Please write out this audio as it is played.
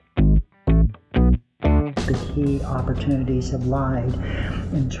the key opportunities have lied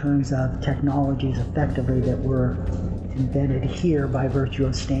in terms of technologies effectively that were invented here by virtue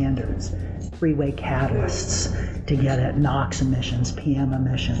of standards. Freeway catalysts to get at NOx emissions, PM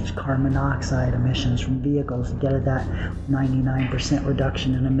emissions, carbon monoxide emissions from vehicles, to get at that 99%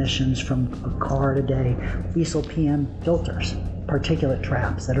 reduction in emissions from a car today. Diesel PM filters, particulate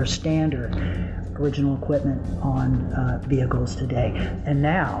traps that are standard original equipment on vehicles today. And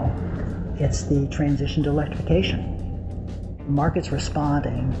now it's the transition to electrification. The market's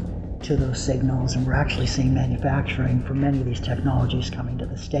responding to those signals, and we're actually seeing manufacturing for many of these technologies coming to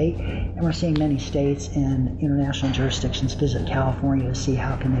the state, and we're seeing many states and international jurisdictions visit California to see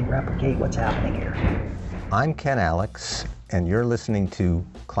how can they replicate what's happening here. I'm Ken Alex, and you're listening to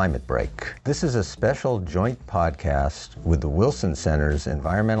Climate Break. This is a special joint podcast with the Wilson Center's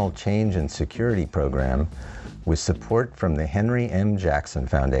Environmental Change and Security Program with support from the Henry M. Jackson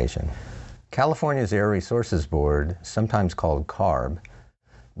Foundation. California's Air Resources Board, sometimes called CARB,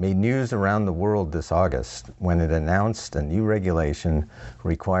 made news around the world this August when it announced a new regulation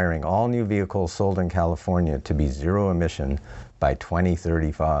requiring all new vehicles sold in California to be zero emission by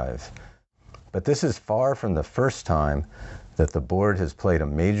 2035. But this is far from the first time that the board has played a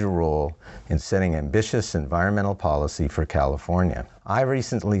major role in setting ambitious environmental policy for California. I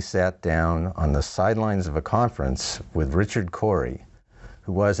recently sat down on the sidelines of a conference with Richard Corey,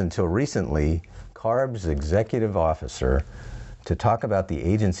 who was until recently CARB's executive officer, to talk about the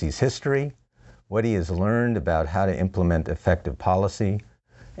agency's history, what he has learned about how to implement effective policy,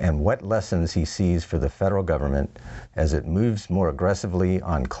 and what lessons he sees for the federal government as it moves more aggressively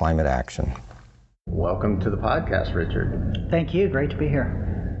on climate action. Welcome to the podcast, Richard. Thank you. Great to be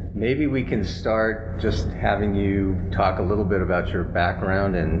here. Maybe we can start just having you talk a little bit about your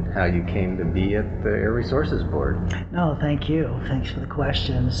background and how you came to be at the Air Resources Board. No, thank you. Thanks for the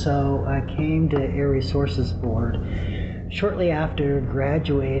question. So I came to Air Resources Board shortly after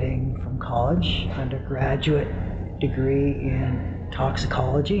graduating from college, undergraduate degree in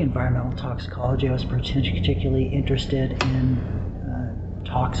toxicology, environmental toxicology. I was particularly interested in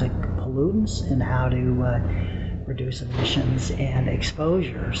toxic pollutants and how to reduce emissions and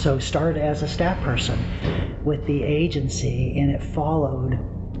exposure. So started as a staff person with the agency, and it followed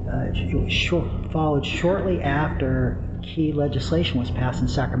shortly after key legislation was passed in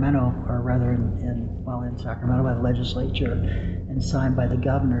Sacramento, or rather in Sacramento by the legislature and signed by the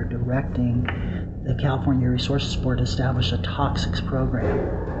governor, directing the California Resources Board to establish a toxics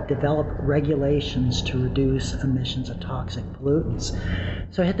program, develop regulations to reduce emissions of toxic pollutants.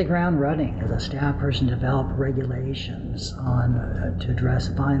 So I hit the ground running as a staff person, developed regulations on to address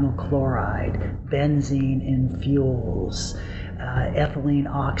vinyl chloride, benzene in fuels, ethylene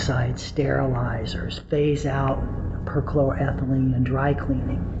oxide sterilizers, phase out perchloroethylene and dry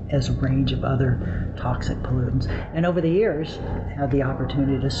cleaning, as a range of other toxic pollutants. And over the years, had the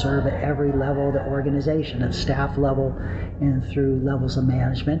opportunity to serve at every level of the organization, at staff level and through levels of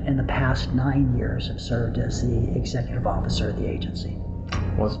management. In the past 9 years, have served as the executive officer of the agency.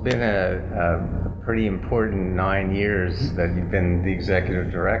 Well, it's been a pretty important 9 years that you've been the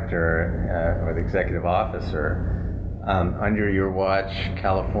executive director or the executive officer. Under your watch,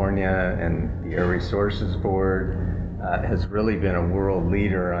 California and the Air Resources Board has really been a world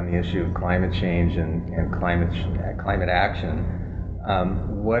leader on the issue of climate change and climate action.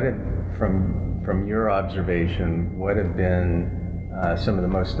 From your observation, what have been some of the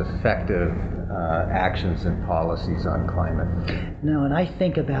most effective actions and policies on climate? No, and I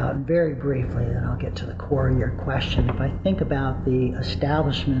think about, very briefly, then I'll get to the core of your question. If I think about the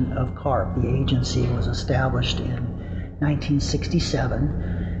establishment of CARB, the agency was established in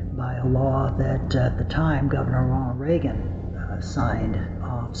 1967 by a law that at the time Governor Ronald Reagan signed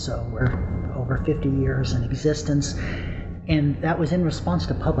off. So we're over 50 years in existence. And that was in response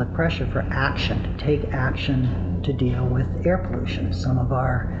to public pressure for action, to take action to deal with air pollution. Some of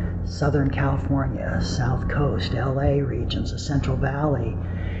our Southern California, South Coast, LA regions, the Central Valley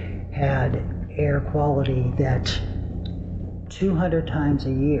had air quality that 200 times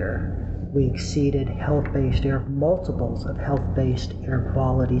a year we exceeded health-based air, multiples of health-based air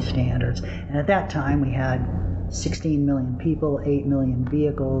quality standards. And at that time, we had 16 million people, 8 million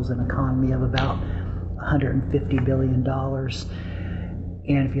vehicles, an economy of about $150 billion.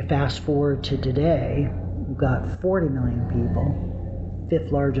 And if you fast forward to today, we've got 40 million people,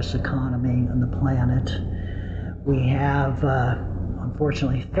 fifth largest economy on the planet. We have,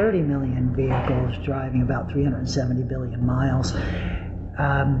 unfortunately, 30 million vehicles driving about 370 billion miles.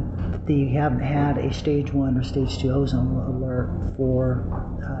 They haven't had a stage 1 or stage 2 ozone alert for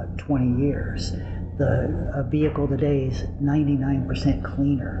 20 years. A vehicle today is 99%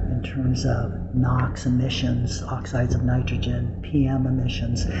 cleaner in terms of NOx emissions, oxides of nitrogen, PM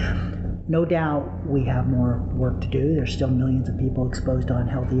emissions. No doubt we have more work to do. There's still millions of people exposed to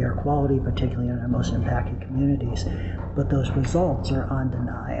unhealthy air quality, particularly in our most impacted communities. But those results are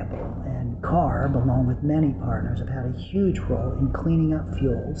undeniable. And CARB, along with many partners, have had a huge role in cleaning up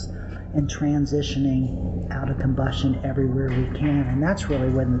fuels and transitioning out of combustion everywhere we can. And that's really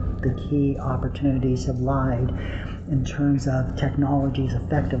when the key opportunities have lied in terms of technologies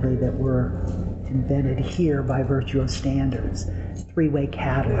effectively that were invented here by virtue of standards. Three-way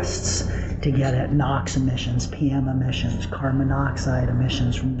catalysts to get at NOx emissions, PM emissions, carbon monoxide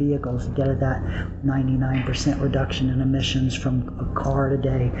emissions from vehicles, to get at that 99% reduction in emissions from a car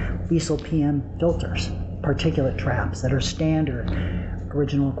today. Diesel PM filters, particulate traps that are standard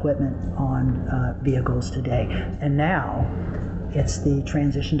original equipment on vehicles today. And now it's the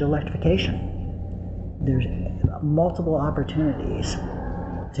transition to electrification. There's multiple opportunities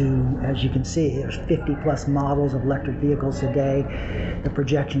to, as you can see, there's 50 plus models of electric vehicles today. The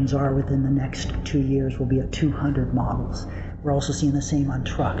projections are within the next 2 years we'll be at 200 models. We're also seeing the same on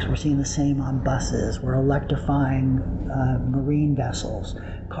trucks. We're seeing the same on buses. We're electrifying marine vessels,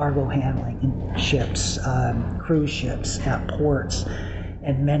 cargo handling ships, cruise ships at ports,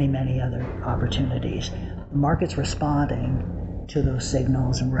 and many, many other opportunities. The market's responding to those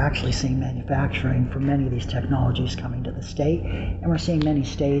signals, and we're actually seeing manufacturing for many of these technologies coming to the state, and we're seeing many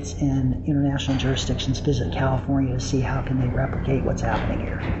states and international jurisdictions visit California to see how can they replicate what's happening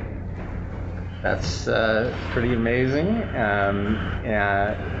here. That's pretty amazing.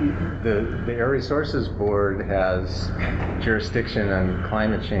 The Air Resources Board has jurisdiction on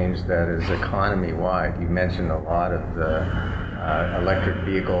climate change that is economy-wide. You mentioned a lot of the electric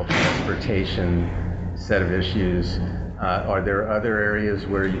vehicle transportation set of issues. Are there other areas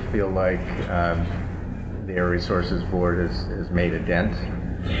where you feel like the Air Resources Board has made a dent?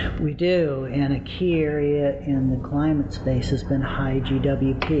 We do, and a key area in the climate space has been high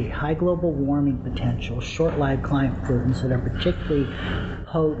GWP, high global warming potential, short-lived climate pollutants that are particularly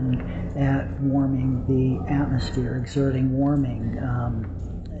potent at warming the atmosphere, exerting warming.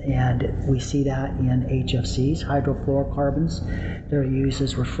 And we see that in HFCs, hydrofluorocarbons. They're used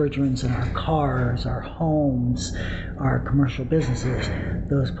as refrigerants in our cars, our homes, our commercial businesses.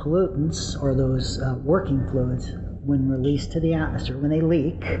 Those pollutants, or those working fluids, when released to the atmosphere, when they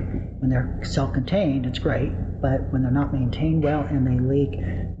leak, when they're self-contained, it's great, but when they're not maintained well and they leak,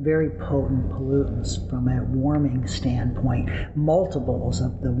 very potent pollutants from a warming standpoint, multiples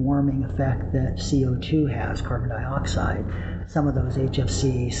of the warming effect that CO2 has, carbon dioxide. Some of those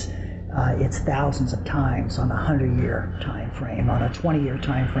HFCs, it's thousands of times on a 100-year time frame. On a 20-year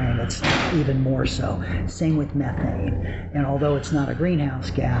time frame, it's even more so. Same with methane. And although it's not a greenhouse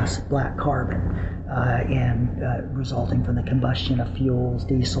gas, black carbon, resulting from the combustion of fuels,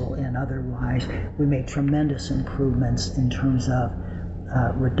 diesel and otherwise, we made tremendous improvements in terms of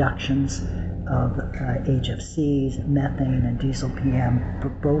reductions of HFCs, methane, and diesel PM,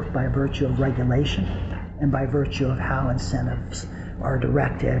 both by virtue of regulation and by virtue of how incentives are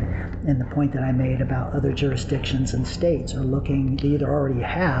directed. And the point that I made about other jurisdictions and states are looking, they either already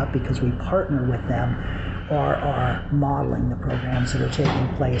have because we partner with them, or are modeling the programs that are taking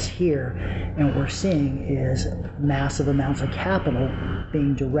place here. And what we're seeing is massive amounts of capital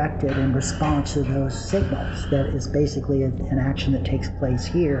being directed in response to those signals. That is basically an action that takes place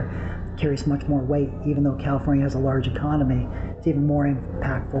here, carries much more weight. Even though California has a large economy, it's even more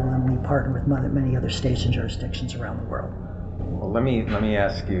impactful when we partner with many other states and jurisdictions around the world. Well, let me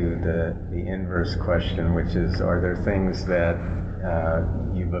ask you the inverse question, which is, are there things that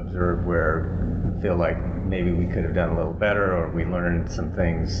you've observed where you feel like maybe we could have done a little better, or we learned some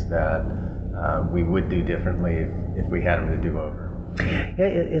things that we would do differently if we had them to do over?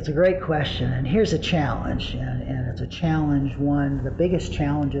 It's a great question, and here's a challenge, and it's a challenge. One of the biggest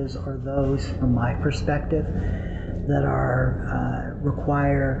challenges are those, from my perspective, that are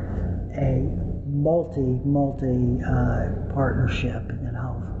require a multi partnership, and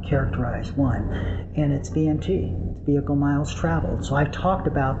I'll characterize one, and it's VMT, vehicle miles traveled. So I've talked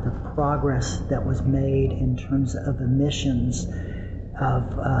about the progress that was made in terms of emissions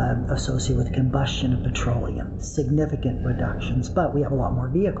associated with combustion of petroleum, significant reductions, but we have a lot more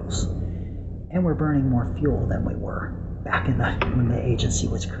vehicles, and we're burning more fuel than we were back when the agency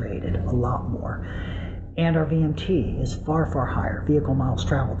was created, a lot more. And our VMT is far, far higher, vehicle miles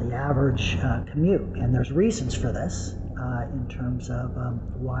traveled, the average commute. And there's reasons for this in terms of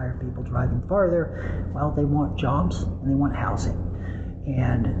why are people driving farther? Well, they want jobs and they want housing.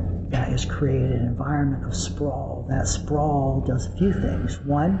 And that has created an environment of sprawl. That sprawl does a few things.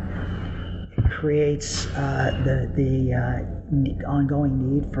 One, it creates the ongoing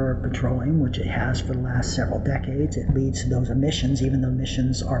need for petroleum, which it has for the last several decades. It leads to those emissions, even though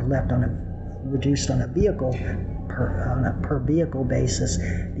emissions are reduced on a vehicle per vehicle basis.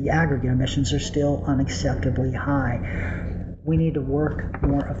 The aggregate emissions are still unacceptably high. We need to work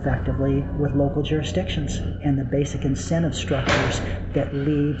more effectively with local jurisdictions and the basic incentive structures that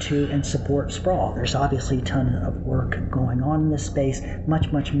lead to and support sprawl. There's obviously a ton of work going on in this space.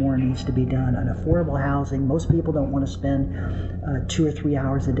 Much more needs to be done on affordable housing. Most people don't want to spend 2 or 3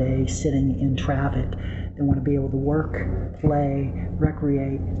 hours a day sitting in traffic. They want to be able to work, play,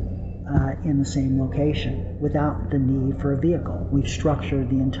 recreate in the same location without the need for a vehicle. We've structured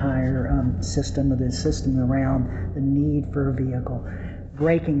the entire system around the need for a vehicle.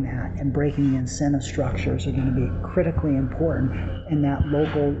 Breaking that and breaking the incentive structures are going to be critically important in that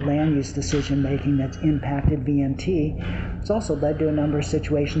local land use decision making that's impacted VMT. It's also led to a number of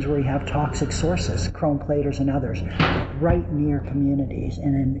situations where you have toxic sources, chrome platers and others, right near communities,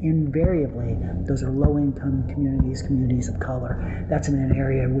 and invariably those are low-income communities, communities of color. That's in an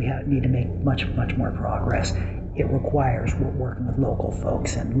area we need to make much more progress. It requires working with local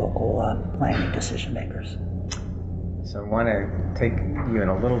folks and local planning decision makers. So I want to take you in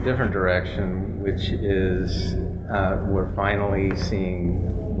a little different direction, which is we're finally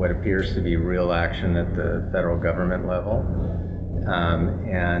seeing what appears to be real action at the federal government level.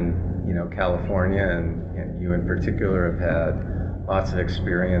 And, you know, California and you in particular have had lots of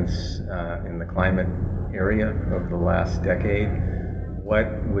experience in the climate area over the last decade. What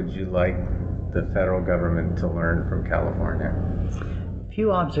would you like the federal government to learn from California? A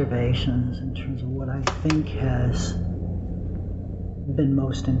few observations in terms of what I think has been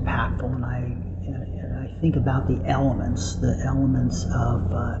most impactful, and I think about the elements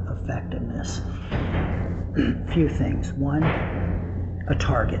of effectiveness. A few things. One, a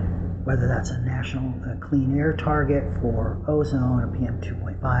target, whether that's a national clean air target for ozone or PM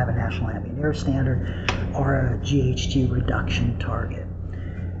 2.5, a national ambient air standard, or a GHG reduction target.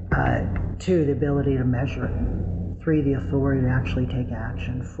 Two, the ability to measure it. Three, the authority to actually take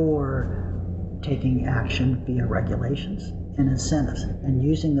action. Four, taking action via regulations and incentives, and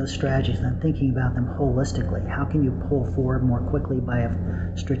using those strategies and thinking about them holistically. How can you pull forward more quickly by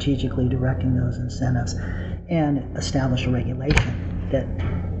strategically directing those incentives, and establish a regulation that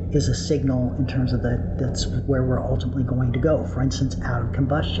is a signal in terms of that's where we're ultimately going to go. For instance, out of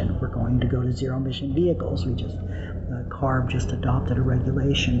combustion, we're going to go to zero emission vehicles. CARB just adopted a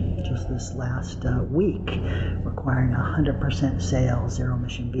regulation just this last week requiring 100% sales zero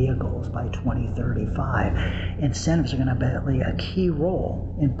emission vehicles by 2035. Incentives are going to play a key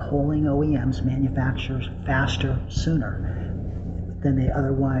role in pulling OEMs, manufacturers, faster, sooner than they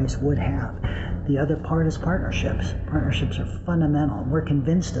otherwise would have. The other part is partnerships. Partnerships are fundamental. We're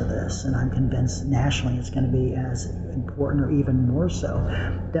convinced of this, and I'm convinced nationally it's going to be as important or even more so,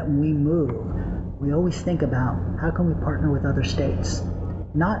 that when we move, we always think about how can we partner with other states.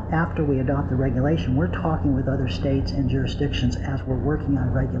 Not after we adopt the regulation. We're talking with other states and jurisdictions as we're working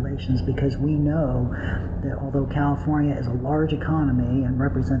on regulations, because we know that although California is a large economy and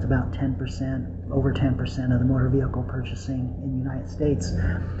represents about 10%, over 10% of the motor vehicle purchasing in the United States,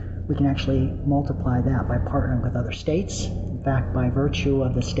 we can actually multiply that by partnering with other states. In fact, by virtue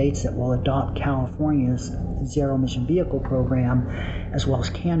of the states that will adopt California's zero emission vehicle program, as well as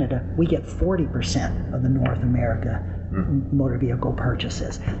Canada, we get 40% of the North America motor vehicle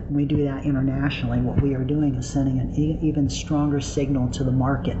purchases. When we do that internationally, what we are doing is sending an even stronger signal to the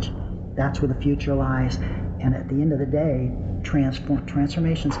market. That's where the future lies. And at the end of the day,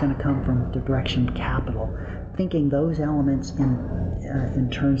 transformation is going to come from the direction of capital. Thinking those elements in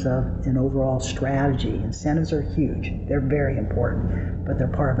terms of an overall strategy. Incentives are huge. They're very important, but they're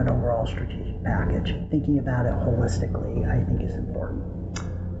part of an overall strategic package. Thinking about it holistically, I think, is important.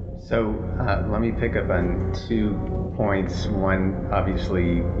 So let me pick up on 2 points. One, obviously,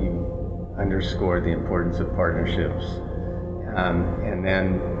 you underscored the importance of partnerships. And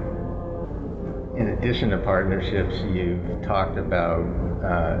then, in addition to partnerships, you've talked about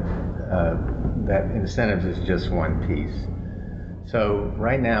that incentives is just one piece. So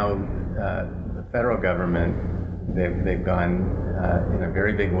right now, the federal government, they've gone in a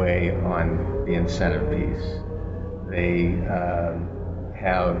very big way on the incentive piece. We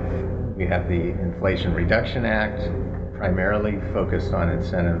have the Inflation Reduction Act, primarily focused on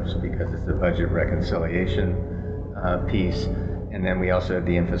incentives because it's the budget reconciliation piece. And then we also have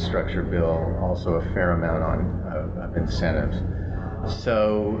the infrastructure bill, also a fair amount of incentives.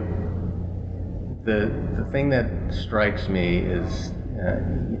 So the thing that strikes me is,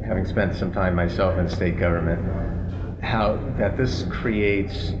 having spent some time myself in state government, how that this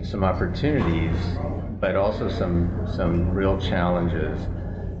creates some opportunities, but also some real challenges.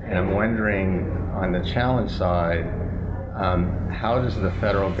 And I'm wondering, on the challenge side, how does the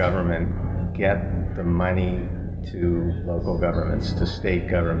federal government get the money to local governments, to state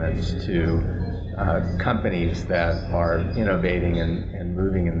governments, to companies that are innovating and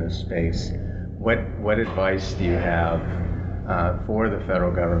moving in this space? What advice do you have for the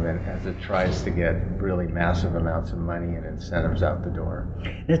federal government as it tries to get really massive amounts of money and incentives out the door?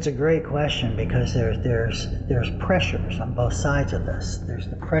 It's a great question, because there's pressures on both sides of this. There's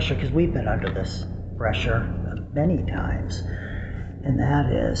the pressure, because we've been under this pressure many times, and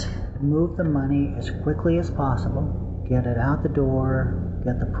that is move the money as quickly as possible, get it out the door,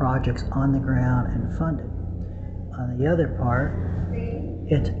 get the projects on the ground and funded. On the other part,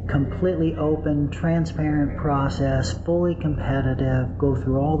 it's completely open, transparent process, fully competitive, go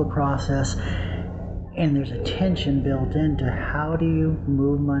through all the process, and there's a tension built into how do you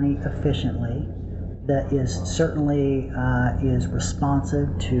move money efficiently that is certainly is responsive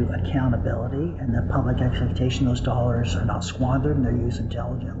to accountability and the public expectation those dollars are not squandered and they're used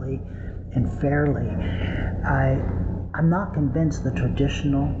intelligently and fairly. I'm not convinced the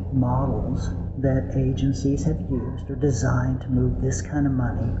traditional models that agencies have used or designed to move this kind of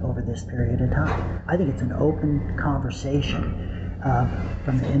money over this period of time. I think it's an open conversation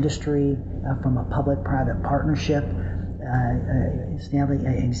from the industry, from a public-private partnership, establishing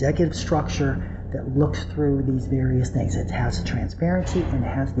an executive structure that looks through these various things. It has the transparency and it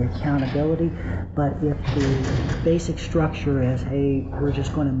has the accountability, but if the basic structure is, hey, we're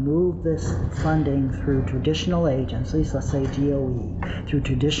just going to move this funding through traditional agencies, let's say DOE, through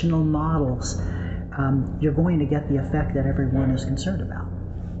traditional models, you're going to get the effect that everyone is concerned about.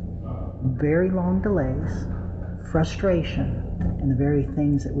 Very long delays, frustration, and the very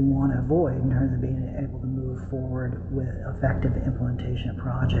things that we want to avoid in terms of being able to move forward with effective implementation of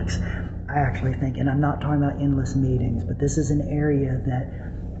projects. I actually think, and I'm not talking about endless meetings, but this is an area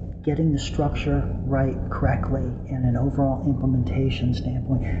that getting the structure right correctly and an overall implementation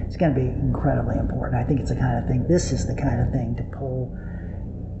standpoint, it's going to be incredibly important. I think it's the kind of thing, this is the kind of thing to pull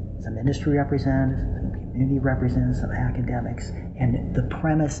some industry representatives, some community representatives, some academics, and the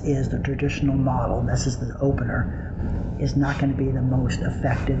premise is the traditional model, and this is the opener, is not going to be the most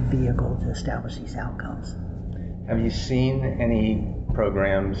effective vehicle to establish these outcomes. Have you seen any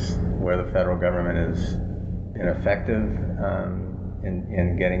programs where the federal government has been effective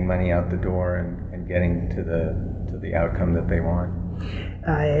in getting money out the door and getting to the outcome that they want?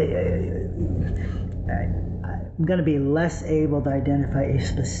 I'm going to be less able to identify a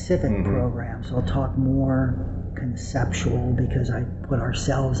specific program, so I'll talk more conceptual, because I put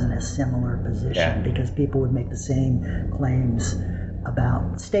ourselves in a similar position, because people would make the same claims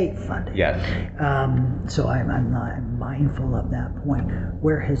about state funding. Yes. So I'm mindful of that point.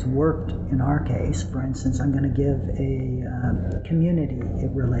 Where has worked in our case, for instance, I'm going to give a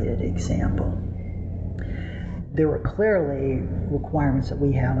community-related example. There were clearly requirements that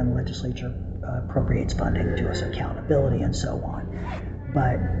we have in the legislature appropriates funding to us, accountability and so on.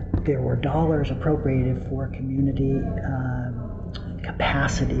 But there were dollars appropriated for community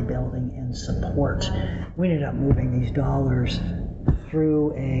capacity building and support. We ended up moving these dollars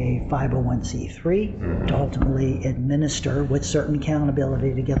through a 501c3 to ultimately administer with certain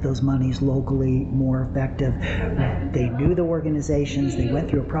accountability to get those monies locally more effective. They knew the organizations, they went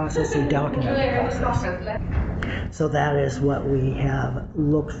through a process, they documented the process. So that is what we have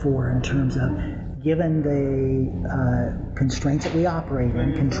looked for in terms of, given the constraints that we operate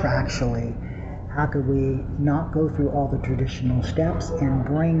in contractually, how could we not go through all the traditional steps and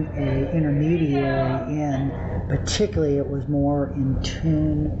bring an intermediary in, particularly it was more in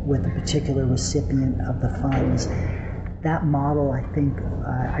tune with the particular recipient of the funds. That model, I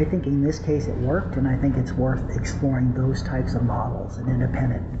think in this case it worked, and I think it's worth exploring those types of models, an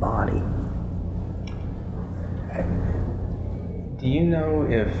independent body. Do you know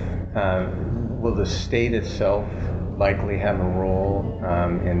if, will the state itself likely have a role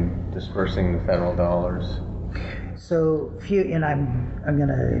in dispersing the federal dollars? So and I'm going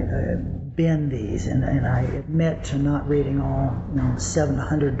to bend these, and I admit to not reading all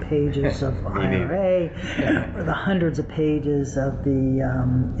 700 pages of IRA or the hundreds of pages of the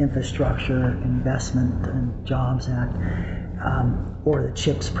Infrastructure Investment and Jobs Act or the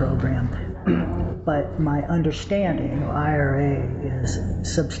CHIPS program. But my understanding of IRA is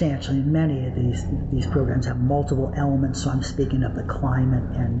substantially, many of these programs have multiple elements, so I'm speaking of the climate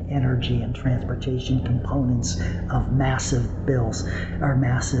and energy and transportation components of massive bills or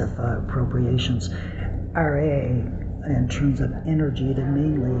massive appropriations. IRA, in terms of energy, they're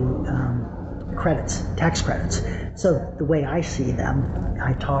mainly credits, tax credits. So the way I see them,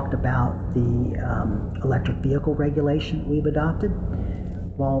 I talked about the electric vehicle regulation we've adopted.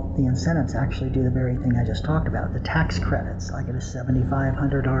 Well, the incentives actually do the very thing I just talked about. The tax credits, I get a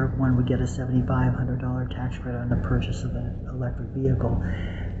 $7,500, one would get a $7,500 tax credit on the purchase of an electric vehicle.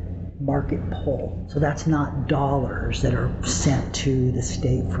 Market pull. So that's not dollars that are sent to the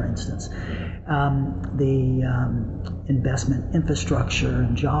state, for instance. The Investment Infrastructure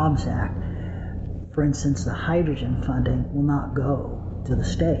and Jobs Act, for instance, the hydrogen funding will not go to the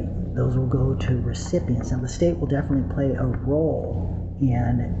state. Those will go to recipients. Now, the state will definitely play a role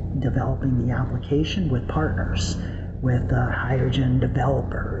in developing the application with partners, with hydrogen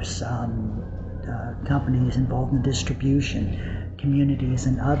developers, companies involved in distribution, communities,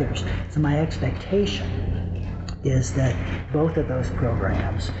 and others. So my expectation is that both of those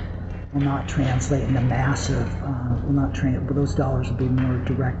programs will not translate into massive, those dollars will be more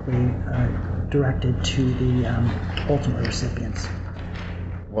directly directed to the ultimate recipients.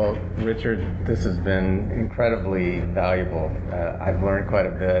 Well, Richard, this has been incredibly valuable. I've learned quite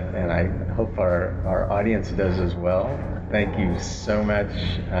a bit, and I hope our audience does as well. Thank you so much,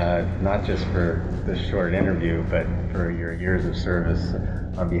 not just for this short interview, but for your years of service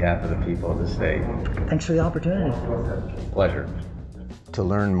on behalf of the people of the state. Thanks for the opportunity. Pleasure. To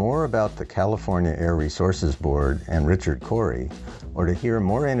learn more about the California Air Resources Board and Richard Corey, or to hear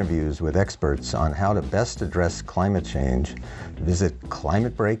more interviews with experts on how to best address climate change, visit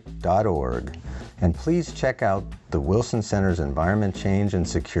climatebreak.org, and please check out the Wilson Center's Environment Change and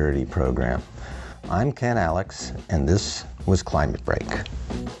Security Program. I'm Ken Alex, and this was Climate Break.